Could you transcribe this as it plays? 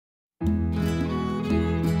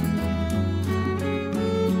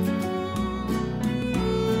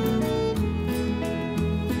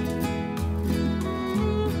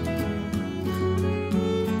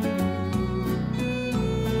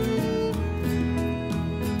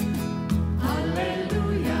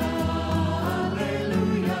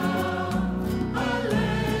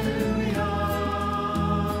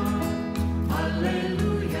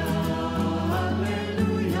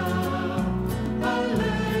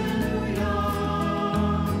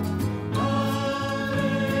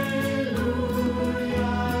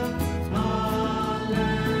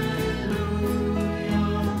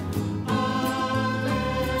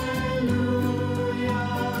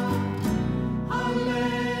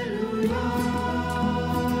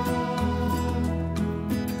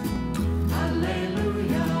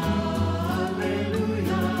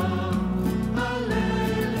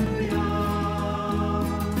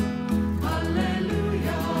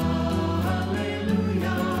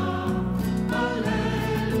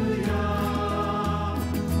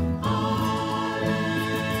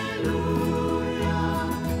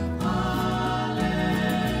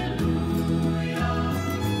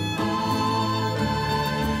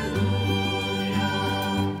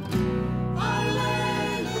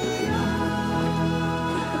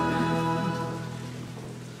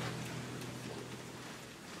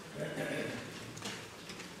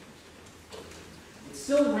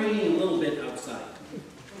still raining a little bit outside.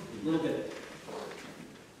 A little bit.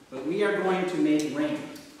 But we are going to make rain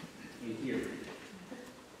in here.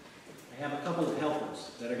 I have a couple of helpers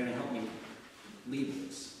that are going to help me lead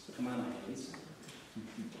this. So come on up, please.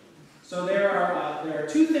 So there are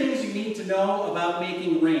two things you need to know about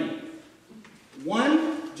making rain.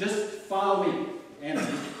 One, just follow me. And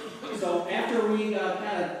so after we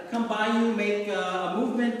kind of come by you, make a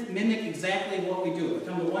movement, mimic exactly what we do.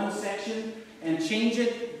 Come to one section and change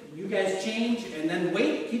it. You guys change, and then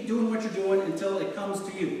wait, keep doing what you're doing until it comes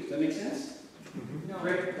to you. Does that make sense? No.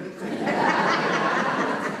 Great.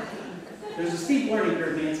 There's a steep learning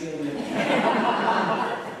curve, Nancy.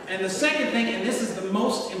 And the second thing, and this is the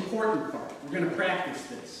most important part, we're going to practice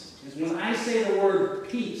this, is when I say the word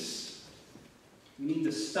peace, we need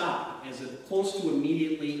to stop as close to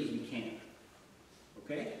immediately as we can.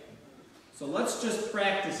 Okay? So let's just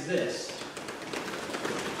practice this.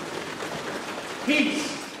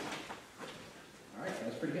 Peace. All right,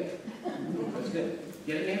 that's pretty good. That's good.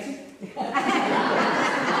 Get it, Nancy?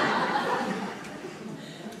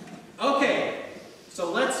 Okay,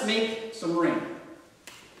 so let's make some rain.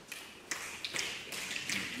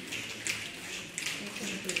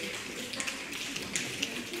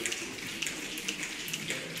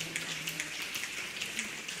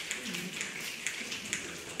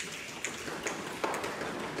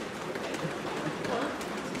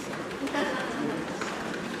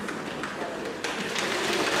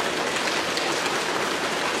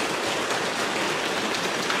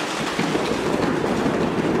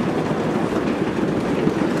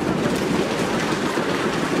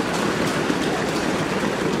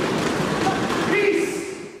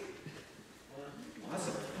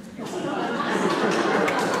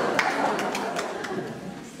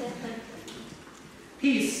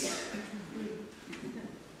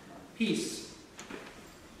 Peace.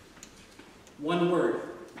 One word.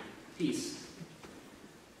 Peace.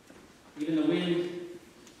 Even the wind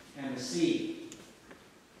and the sea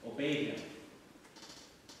obey him.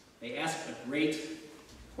 They ask a great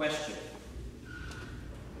question.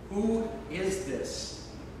 Who is this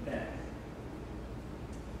then?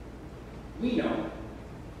 We know.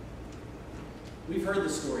 We've heard the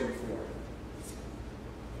story before.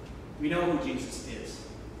 We know who Jesus is.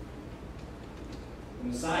 The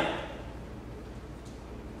Messiah.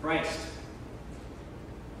 Christ.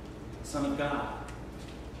 The Son of God.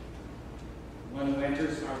 The one who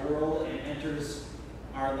enters our world and enters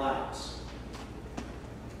our lives.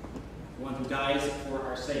 The one who dies for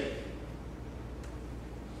our sake.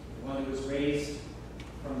 The one who was raised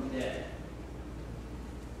from the dead.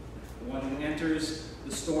 The one who enters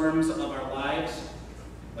the storms of our lives,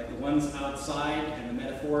 like the ones outside and the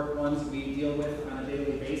metaphoric ones we deal with on a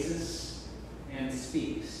daily basis, and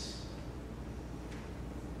speaks.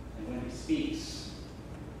 And when he speaks,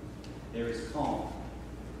 there is calm,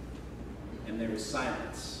 and there is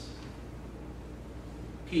silence.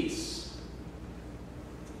 Peace.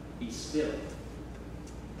 Be still.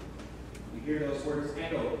 We hear those words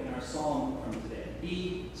echo in our psalm from today.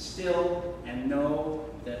 Be still and know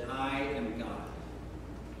that I am God.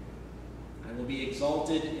 I will be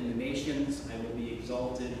exalted in the nations. I will be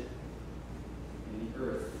exalted in the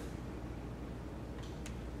earth.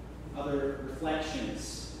 Other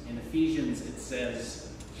reflections in Ephesians, it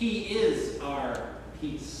says, He is our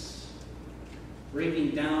peace,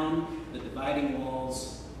 breaking down the dividing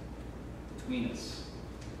walls between us.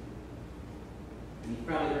 And you've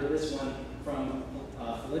probably heard this one from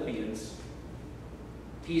Philippians.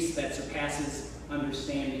 Peace that surpasses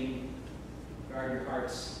understanding, guard your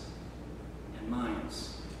hearts and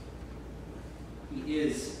minds. He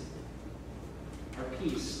is our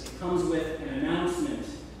peace. It comes with an announcement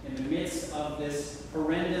in the midst of this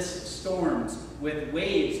horrendous storms, with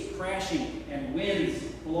waves crashing and winds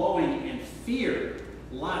blowing and fear,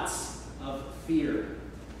 lots of fear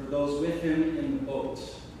for those with him in the boat.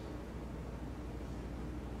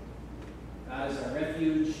 God is our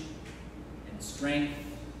refuge and strength,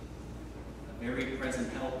 a very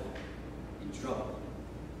present help in trouble.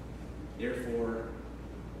 Therefore,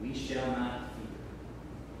 we shall not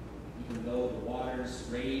fear, even though the waters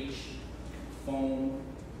rage and foam,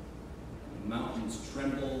 and the mountains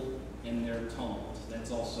tremble in their tumult.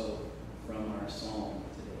 That's also from our psalm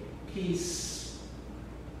today. Peace,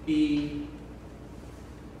 be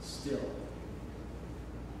still.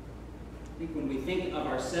 I think when we think of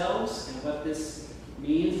ourselves and what this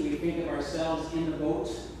means, we think of ourselves in the boat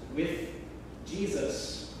with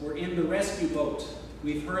Jesus. We're in the rescue boat.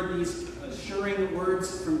 We've heard these assuring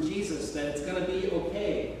words from Jesus that it's going to be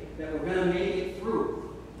okay, that we're going to make it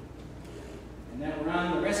through, and that we're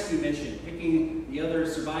on the rescue mission, picking the other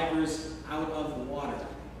survivors out of the water.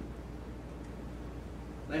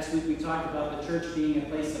 Last week we talked about the church being a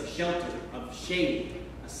place of shelter, of shade,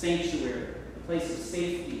 a sanctuary, a place of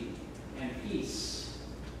safety and peace.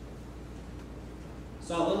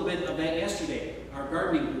 Saw a little bit of that yesterday, our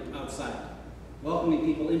gardening group outside, welcoming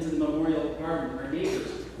people into the memorial garden, our neighbors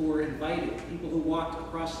who were invited, people who walked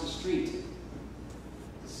across the street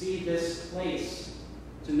to see this place,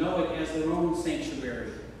 to know it as their own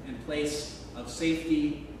sanctuary and place of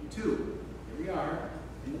safety too. Here we are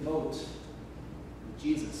in the boat with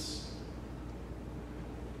Jesus.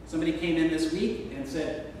 Somebody came in this week and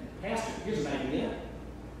said, Pastor, here's an idea.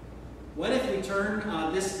 What if we turn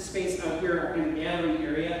this space out here, our kind of gathering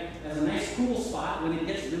area, as a nice cool spot when it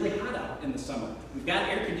gets really hot out in the summer? We've got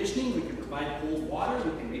air conditioning, we can provide cold water,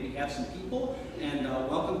 we can maybe have some people and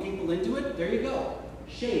welcome people into it. There you go.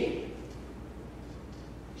 Shade,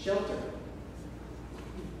 shelter,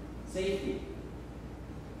 safety,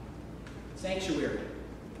 sanctuary,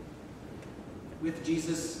 with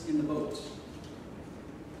Jesus in the boat.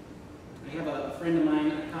 I have a friend of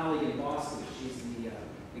mine, a colleague in Boston. She's the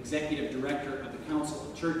executive director of the Council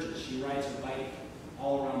of Churches. She rides her bike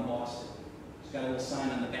all around Boston. She's got a little sign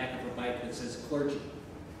on the back of her bike that says clergy,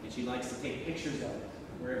 and she likes to take pictures of it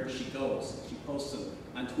wherever she goes. She posts them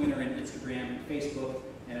on Twitter and Instagram and Facebook,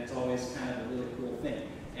 and it's always kind of a really cool thing.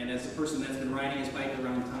 And as the person that's been riding his bike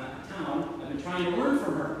around town, I've been trying to learn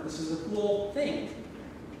from her. This is a cool thing.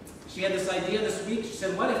 She had this idea this week. She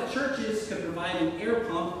said, what if churches could provide an air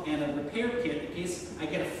pump and a repair kit in case I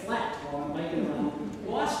get a flat while I'm biking around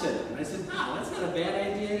Boston? And I said, no, that's not a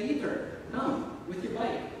bad idea either. Come with your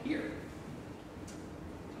bike here.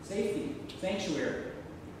 Safety, sanctuary,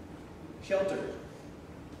 shelter,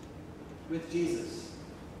 with Jesus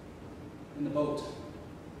in the boat,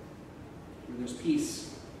 where there's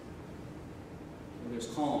peace, where there's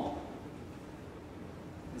calm.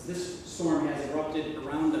 As this storm has erupted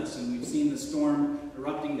around us, and we've seen the storm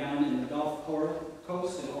erupting down in the Gulf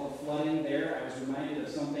Coast and all the flooding there, I was reminded of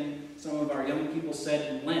something some of our young people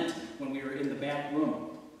said in Lent when we were in the back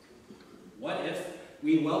room. What if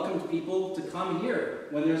we welcomed people to come here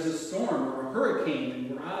when there's a storm or a hurricane and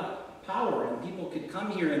we're out of power, and people could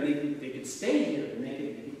come here and they could stay here and they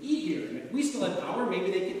could eat here, and if we still had power,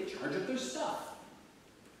 maybe they could charge up their stuff.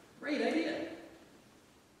 Great idea.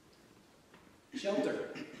 Shelter,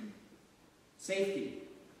 safety,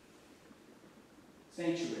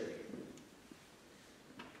 sanctuary,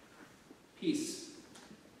 peace,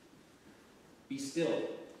 be still.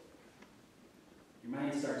 Your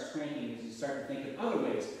mind starts cranking as you start to think of other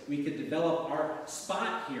ways we could develop our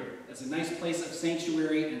spot here as a nice place of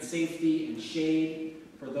sanctuary and safety and shade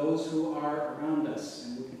for those who are around us,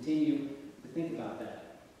 and we'll continue to think about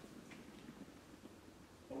that.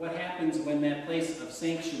 But what happens when that place of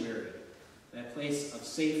sanctuary, that place of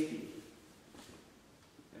safety,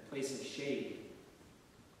 that place of shade,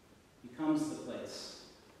 becomes the place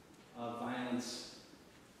of violence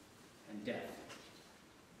and death?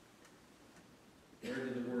 Where do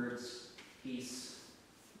the words, peace,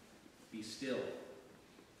 be still,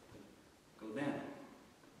 go then?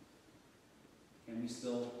 Can we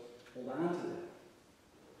still hold on to them?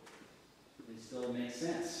 Do they still make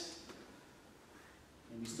sense?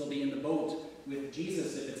 Can we still be in the boat with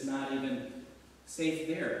Jesus if it's not even safe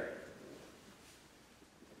there?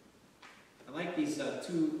 I like these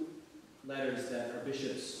two letters that our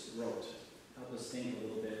bishops wrote. Help us think a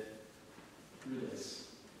little bit through this.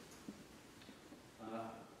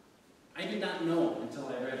 I did not know until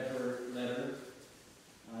I read her letter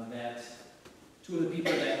that two of the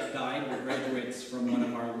people that died were graduates from one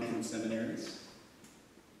of our Lutheran seminaries.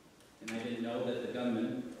 And I didn't know that the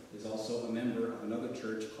gunman is also a member of another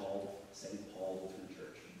church called St. Paul Lutheran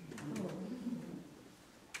Church.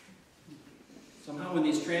 Somehow when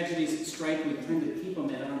these tragedies strike, we tend to keep them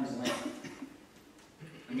at arm's length.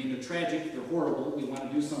 I mean, they're tragic, they're horrible, we want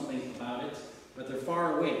to do something about it, but they're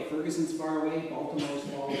far away. Ferguson's far away, Baltimore's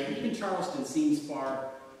far away, even Charleston seems far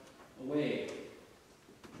away.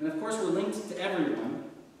 And of course, we're linked to everyone.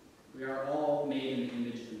 We are all made in the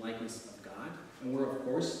image and likeness of God, and we're, of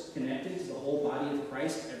course, connected to the whole body of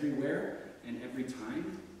Christ everywhere and every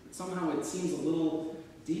time. But somehow it seems a little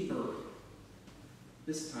deeper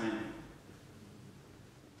this time.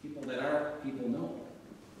 People that our people know.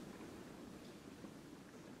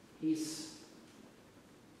 Peace,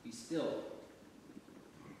 be still.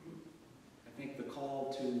 I think the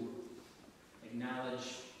call to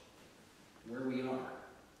acknowledge where we are,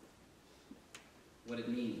 what it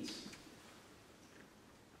means,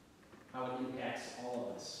 how it impacts all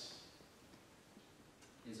of us,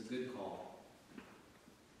 is a good call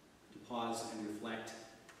to pause and reflect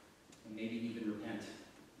and maybe even repent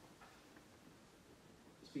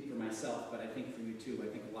speak for myself, but I think for you too. I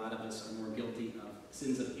think a lot of us are more guilty of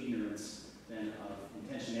sins of ignorance than of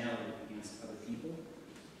intentionality against other people.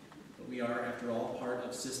 But we are, after all, part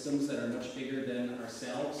of systems that are much bigger than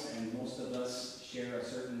ourselves, and most of us share a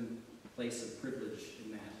certain place of privilege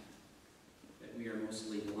in that we are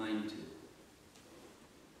mostly blind to.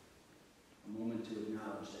 A moment to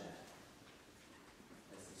acknowledge that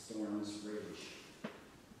as the storms rage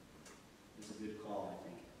is a good call, I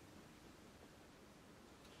think.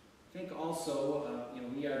 I think also,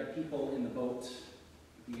 we are the people in the boat.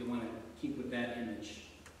 We want to keep with that image.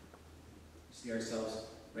 We see ourselves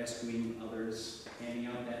rescuing others, handing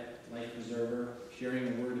out that life preserver, sharing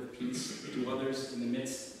a word of peace to others in the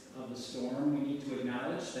midst of the storm. We need to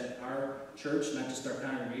acknowledge that our church, not just our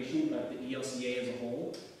congregation, but the ELCA as a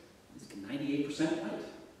whole, is 98% white,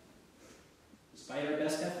 despite our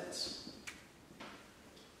best efforts.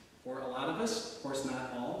 For a lot of us, of course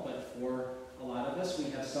not all, but for a lot of us, we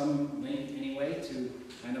have some link anyway to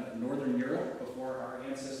kind of Northern Europe before our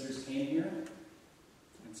ancestors came here,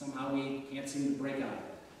 and somehow we can't seem to break out of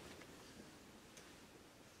it.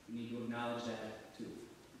 We need to acknowledge that too.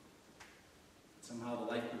 Somehow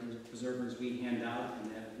the life preservers we hand out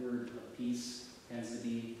and that word of peace tends to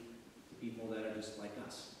be the people that are just like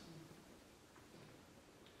us.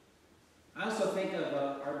 I also think of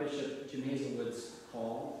our Bishop Jim Hazelwood's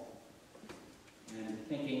call, and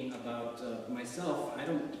thinking about myself, I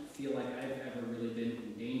don't feel like I've ever really been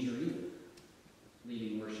in danger either,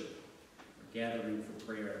 leading worship, or gathering for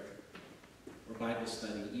prayer, or Bible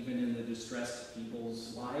study. Even in the distressed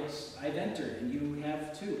people's lives I've entered, and you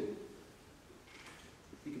have too.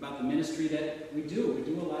 Think about the ministry that we do. We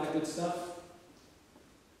do a lot of good stuff.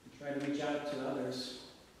 We try to reach out to others.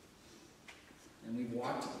 And we've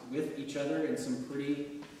walked with each other in some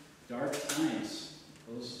pretty dark times.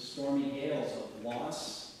 Those stormy gales of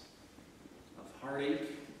loss, of heartache,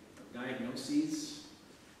 of diagnoses,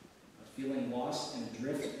 of feeling lost and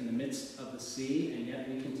adrift in the midst of the sea, and yet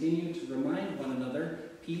we continue to remind one another,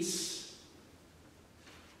 peace,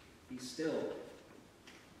 be still.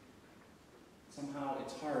 Somehow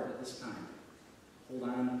it's hard at this time to hold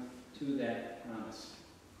on to that promise.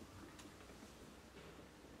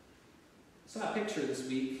 I saw a picture this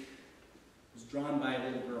week. It was drawn by a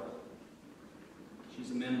little girl.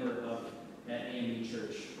 She's a member of that AME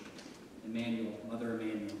Church, Mother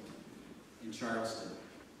Emanuel, in Charleston.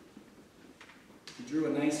 She drew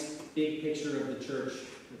a nice big picture of the church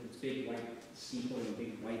with its big white steeple and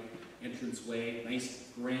big white entranceway, nice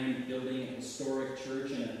grand building, a historic church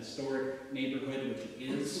in a historic neighborhood, which it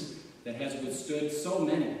is, that has withstood so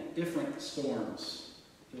many different storms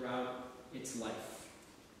throughout its life.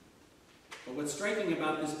 But what's striking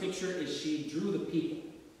about this picture is she drew the people,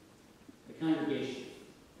 the congregation,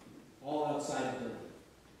 all outside the building.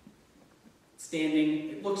 Standing,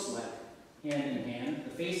 it looks like, hand in hand. The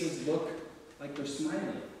faces look like they're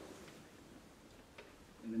smiling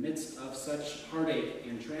in the midst of such heartache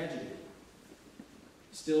and tragedy,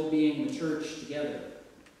 still being the church together.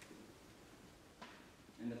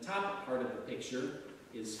 And the top part of the picture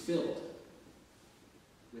is filled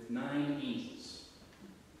with 9 angels,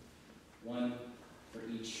 one for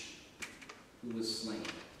each who was slain.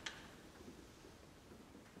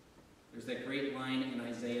 There's that great line in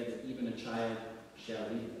Isaiah that even a child shall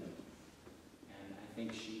lead them, and I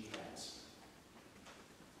think she has.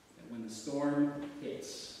 That when the storm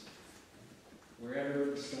hits,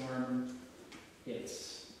 wherever the storm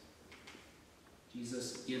hits,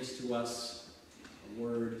 Jesus gives to us a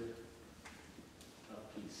word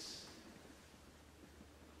of peace.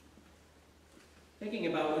 Thinking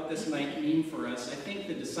about what this might mean for us, I think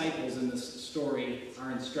the disciples in this story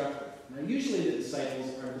are instructive. Now, usually the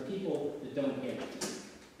disciples are the people that don't get it,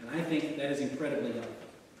 and I think that is incredibly helpful,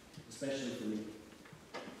 especially for me.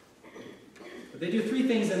 But they do 3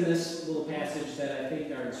 things in this little passage that I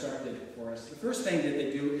think are instructive for us. The first thing that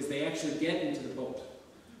they do is they actually get into the boat.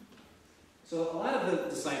 So a lot of the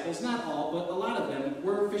disciples, not all, but a lot of them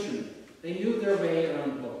were fishermen. They knew their way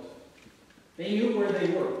around the boat. They knew where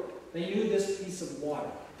they were. They knew this piece of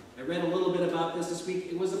water. I read a little bit about this week.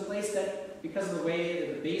 It was a place that, because of the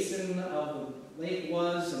way the basin of the lake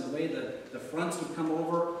was and the way the fronts would come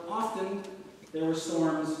over, often there were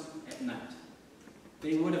storms at night.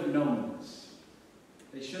 They would have known this.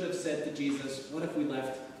 They should have said to Jesus, what if we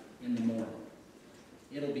left in the morning?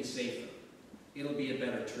 It'll be safer. It'll be a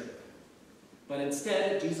better trip. But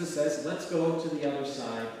instead, Jesus says, let's go to the other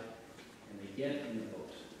side, and they get in the boat.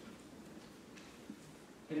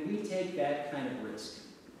 Can we take that kind of risk?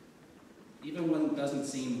 Even when it doesn't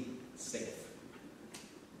seem safe.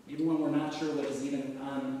 Even when we're not sure what is even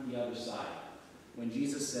on the other side. When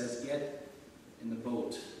Jesus says, get in the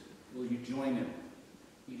boat you join him,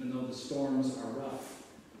 even though the storms are rough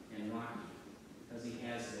and rocky, because he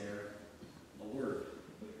has there a word,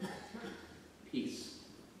 peace.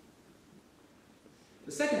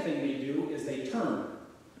 The second thing they do is they turn.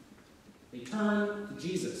 They turn to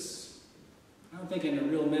Jesus. I don't think in a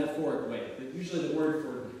real metaphoric way, but usually the word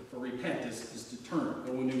for repent is to turn,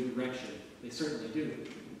 go a new direction. They certainly do.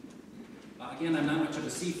 Again, I'm not much of a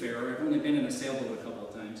seafarer. I've only been in a sailboat a couple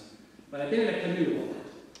of times, but I've been in a canoe.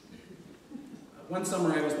 One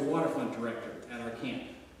summer I was the waterfront director at our camp,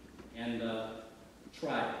 and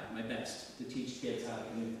tried my best to teach kids how to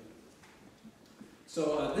canoe.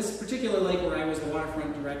 So this particular lake where I was the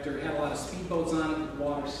waterfront director had a lot of speedboats on it with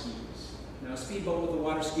water skiers. Now a speedboat with a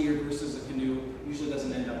water skier versus a canoe usually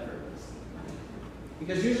doesn't end up very well.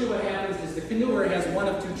 Because usually what happens is the canoer has one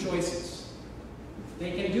of two choices.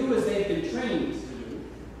 They can do as they've been trained to do,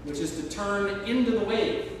 which is to turn into the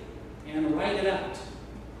wave and ride it out.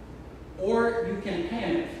 Or you can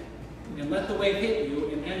panic and let the wave hit you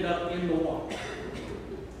and end up in the water.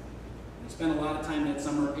 I spent a lot of time that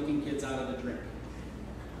summer picking kids out of the drink.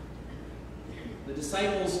 The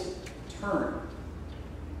disciples turned.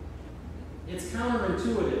 It's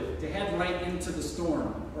counterintuitive to head right into the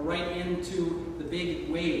storm or right into the big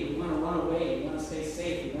wave. We want to run away. We want to stay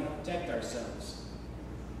safe. We want to protect ourselves.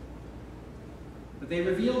 But they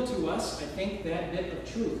reveal to us, I think, that bit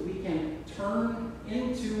of truth. We can turn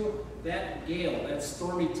into that gale, that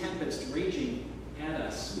stormy tempest raging at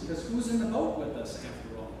us. Because who's in the boat with us,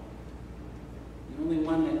 after all? The only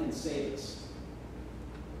one that can save us.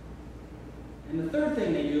 And the third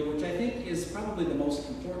thing they do, which I think is probably the most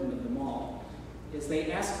important of them all, is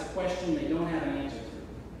they ask a question they don't have an answer to.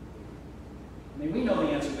 I mean, we know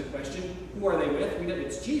the answer to the question, who are they with? We know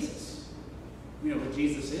it's Jesus. We know who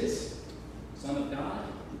Jesus is, Son of God,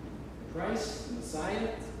 the Christ, the Messiah,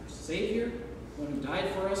 the Savior, the one who died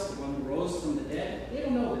for us, the one who rose from the dead. They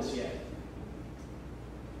don't know this yet.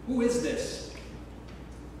 Who is this?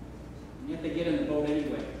 And yet they get in the boat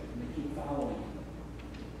anyway, and they keep following.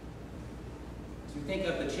 As we think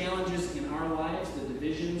of the challenges in our lives, the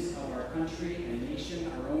divisions of our country and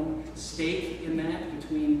nation, our own stake in that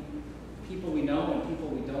between people we know and people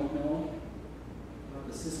we don't know,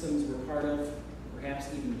 the systems we're part of, perhaps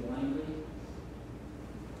even blindly.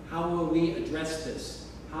 How will we address this?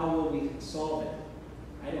 How will we solve it?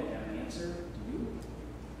 I don't have an answer. Do you?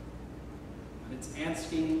 But it's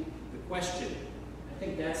asking the question. I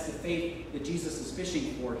think that's the faith that Jesus is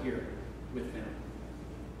fishing for here with them.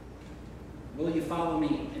 Will you follow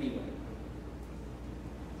me anyway?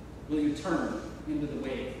 Will you turn into the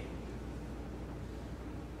wave?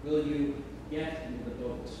 Will you get into the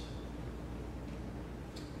boat?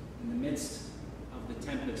 In the midst of the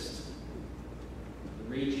tempest, the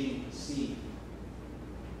raging sea,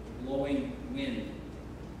 the blowing wind,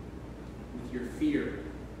 with your fear